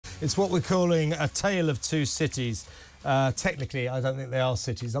It's what we're calling a tale of two cities. Technically, I don't think they are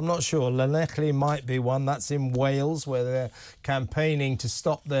cities. I'm not sure. Llanelli might be one. That's in Wales, where they're campaigning to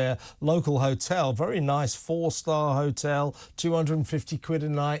stop their local hotel. Very nice 4-star hotel, 250 quid a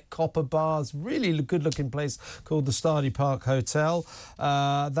night, copper bars, really good-looking place called the Stardy Park Hotel.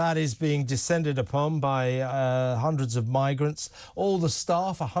 That is being descended upon by hundreds of migrants. All the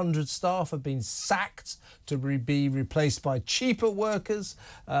staff, 100 staff, have been sacked to be replaced by cheaper workers.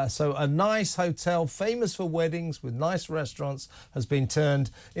 So a nice hotel, famous for weddings, with nice restaurants, has been turned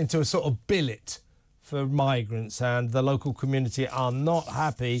into a sort of billet for migrants, and the local community are not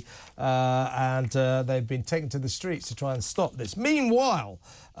happy, and they've been taken to the streets to try and stop this. Meanwhile,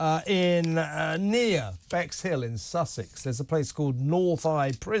 in near Bexhill in Sussex, there's a place called North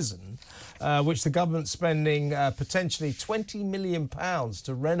Eye Prison, which the government's spending potentially £20 million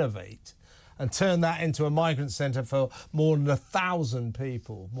to renovate and turn that into a migrant centre for more than 1,000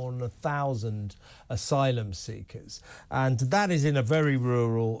 people, more than 1,000 asylum seekers. And that is in a very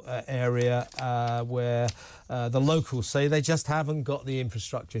rural area where the locals say they just haven't got the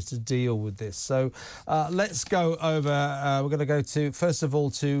infrastructure to deal with this. So let's go over, we're going to go to, first of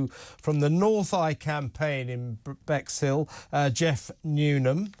all, from the North Eye campaign in Bexhill, Jeff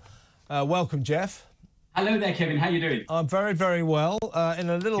Newnham. Welcome, Jeff. Hello there, Kevin. How are you doing? I'm very, very well. In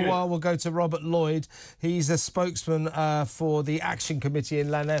a little while, we'll go to Robert Lloyd. He's a spokesman for the Action Committee in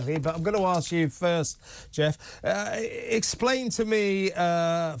Llanelli. But I'm going to ask you first, Jeff. Explain to me,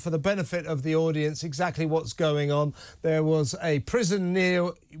 for the benefit of the audience, exactly what's going on. There was a prison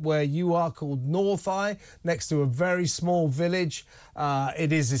near where you are called North Eye, next to a very small village.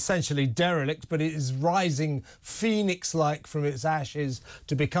 It is essentially derelict, but it is rising phoenix-like from its ashes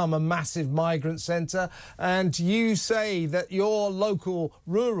to become a massive migrant centre. And you say that your local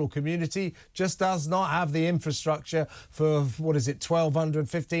rural community just does not have the infrastructure for, what is it, 1,200,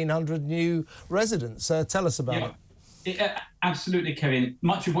 1,500 new residents. Tell us about it. Absolutely, Kevin.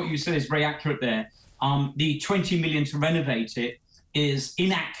 Much of what you said is very accurate there. The 20 million to renovate it is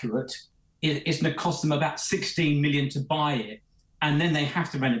inaccurate. It's going to cost them about 16 million to buy it, and then they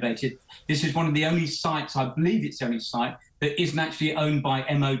have to renovate it. This is one of the only sites, I believe it's the only site, that isn't actually owned by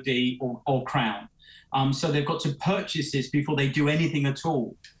MOD or Crown. So they've got to purchase this before they do anything at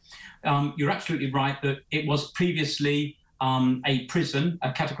all. You're absolutely right that it was previously a prison,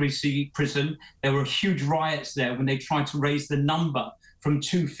 a Category C prison. There were huge riots there when they tried to raise the number from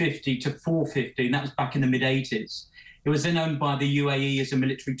 250 to 450, and that was back in the mid-80s. It was then owned by the UAE as a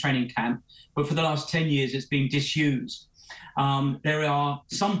military training camp, but for the last 10 years it's been disused. There are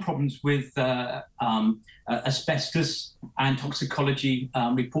some problems with asbestos, and toxicology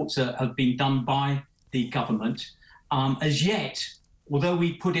reports have been done by the government. As yet, although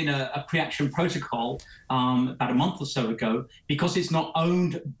we put in a pre-action protocol about a month or so ago, because it's not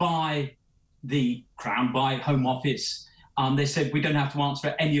owned by the Crown, by Home Office, they said we don't have to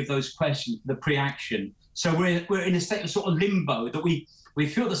answer any of those questions for the pre-action. So we're in a state of sort of limbo that we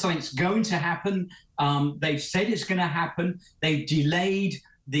feel that something's going to happen. They've said it's going to happen. They've delayed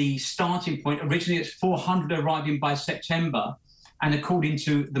the starting point. Originally, it's 400 arriving by September. And according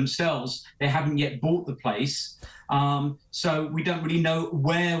to themselves, they haven't yet bought the place. So we don't really know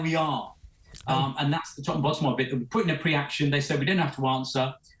where we are. And that's the top and bottom of it. We put in a pre-action. They said we don't have to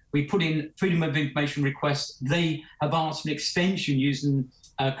answer. We put in freedom of information requests. They have asked for an extension using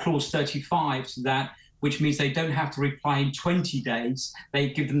clause 35 to that, which means they don't have to reply in 20 days. They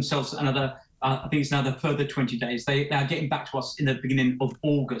give themselves another, I think it's another further 20 days. They are getting back to us in the beginning of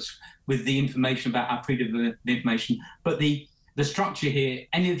August with the information about our freedom of information. But the structure here,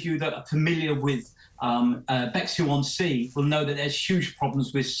 any of you that are familiar with Bexhill-on-Sea will know that there's huge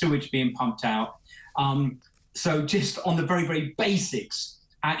problems with sewage being pumped out. So just on the very, very basics,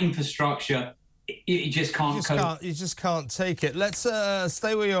 our infrastructure, you just can't cope. You just can't take it. Let's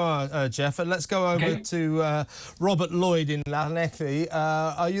stay where you are, Jeff, and let's go over to Robert Lloyd in Llanelli.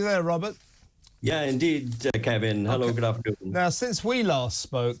 Are you there, Robert? Yeah, indeed, Kevin. Hello, good afternoon. Now, since we last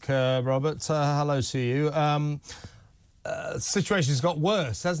spoke, Robert, hello to you. Situation's got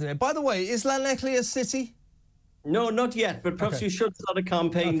worse, hasn't it? By the way, is Llanelli a city? No, not yet, but perhaps you should start a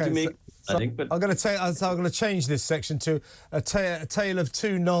campaign to make... So I'm going to change this section to a tale of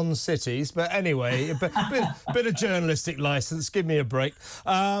two non-cities. But anyway, a bit of journalistic licence. Give me a break.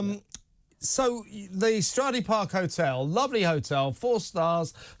 So the Stardy Park Hotel, lovely hotel, 4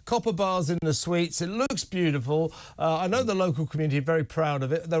 stars, copper bars in the suites. It looks beautiful. I know the local community are very proud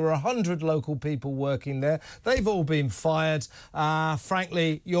of it. There were 100 local people working there. They've all been fired.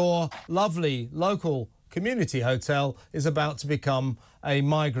 Frankly, your lovely local community hotel is about to become a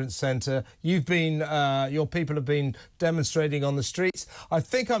migrant centre. You've been, your people have been demonstrating on the streets. I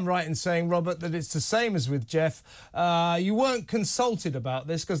think I'm right in saying, Robert, that it's the same as with Jeff. You weren't consulted about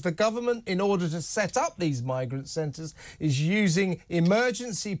this because the government, in order to set up these migrant centres, is using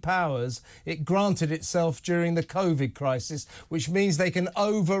emergency powers it granted itself during the COVID crisis, which means they can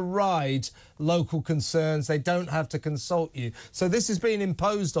override local concerns. They don't have to consult you. So this has been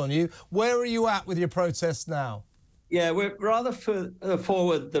imposed on you. Where are you at with your protest now? Yeah, we're rather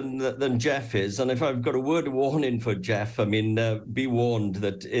forward than Jeff is. And if I've got a word of warning for Jeff, I mean, be warned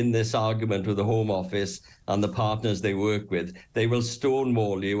that in this argument with the Home Office and the partners they work with, they will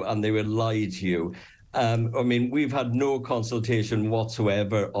stonewall you and they will lie to you. I mean, we've had no consultation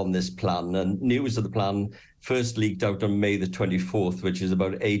whatsoever on this plan, and news of the plan first leaked out on May the 24th, which is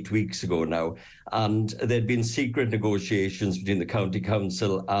about 8 weeks ago now. And there'd been secret negotiations between the County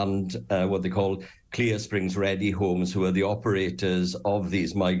Council and what they call Clear Springs Ready Homes, who are the operators of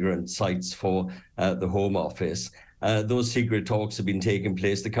these migrant sites for the Home Office. Those secret talks have been taking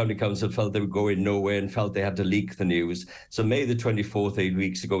place. The County Council felt they were going nowhere and felt they had to leak the news. So May the 24th, 8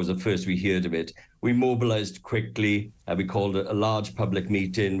 weeks ago, was the first we heard of it. We mobilised quickly. We called a large public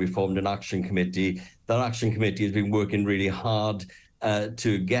meeting. We formed an action committee. That action committee has been working really hard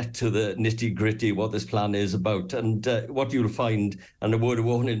to get to the nitty-gritty what this plan is about. And what you'll find, and a word of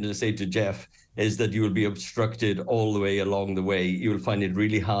warning to say to Jeff, is that you will be obstructed all the way along the way. You will find it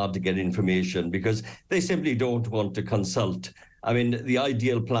really hard to get information because they simply don't want to consult. I mean, the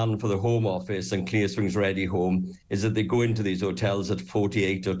ideal plan for the Home Office and Clear Springs Ready Home is that they go into these hotels at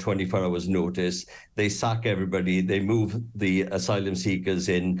 48 or 24 hours notice. They sack everybody, they move the asylum seekers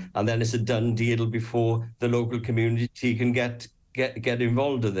in, and then it's a done deal before the local community can get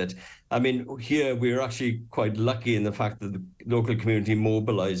involved with it. I mean, here we're actually quite lucky in the fact that the local community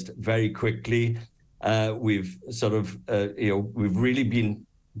mobilised very quickly. We've sort of, we've really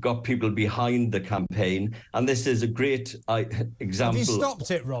got people behind the campaign, and this is a great example. Have you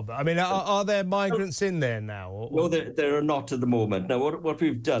stopped it, Robert? I mean, are there migrants in there now? Or? No, there are not at the moment. Now, what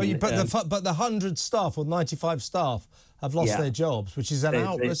we've done... But the 100 staff or 95 staff have lost their jobs, which is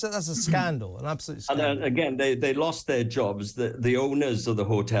that's a scandal, an absolute scandal. And again, they lost their jobs. The owners of the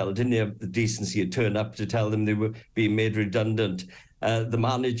hotel didn't have the decency to turn up to tell them they were being made redundant. The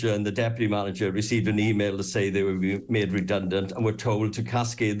manager and the deputy manager received an email to say they were being made redundant and were told to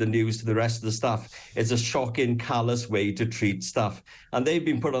cascade the news to the rest of the staff. It's a shocking, callous way to treat staff. And they've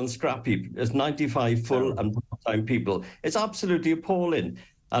been put on scrap heap. There's 95 full and part-time people. It's absolutely appalling.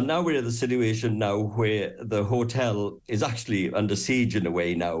 And now we're in the situation now where the hotel is actually under siege in a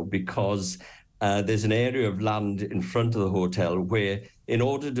way now because there's an area of land in front of the hotel where, in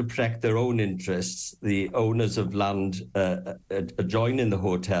order to protect their own interests, the owners of land adjoining the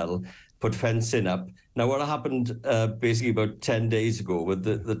hotel put fencing up. Now, what happened basically about 10 days ago with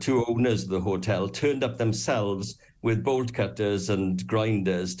the two owners of the hotel turned up themselves with bolt cutters and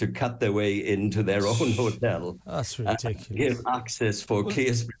grinders to cut their way into their own hotel. That's ridiculous. Give access for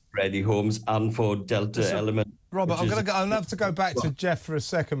Clear Springs Ready Homes and for Delta Element. Robert, I'll have to go back to Jeff for a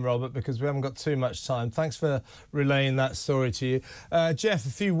second, Robert, because we haven't got too much time. Thanks for relaying that story to you. Jeff, a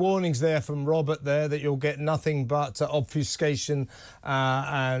few warnings there from Robert there that you'll get nothing but obfuscation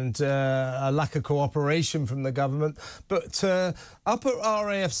and a lack of cooperation from the government. But up at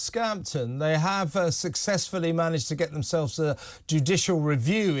RAF Scampton, they have successfully managed to get themselves a judicial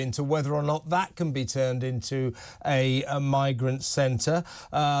review into whether or not that can be turned into a migrant centre.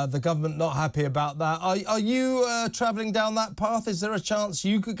 The government not happy about that. Are you travelling down that path? Is there a chance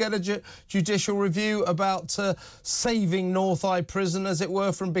you could get a judicial review about saving North Eye Prison, as it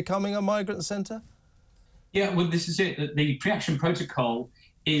were, from becoming a migrant centre? Yeah, well, this is it. The pre-action protocol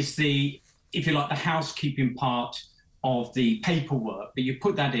is the, if you like, the housekeeping part of the paperwork, that you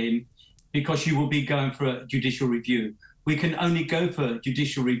put that in because you will be going for a judicial review. We can only go for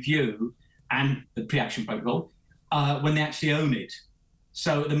judicial review and the pre-action protocol when they actually own it.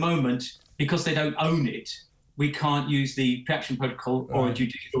 So at the moment, because they don't own it, we can't use the pre-action protocol or a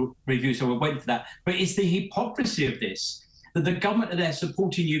judicial review, so we're waiting for that. But it's the hypocrisy of this, that the government are there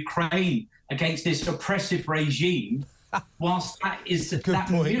supporting Ukraine against this oppressive regime, whilst that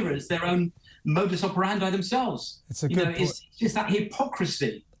mirrors their own modus operandi themselves. It's a good point. It's just that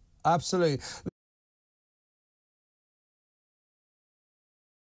hypocrisy. Absolutely.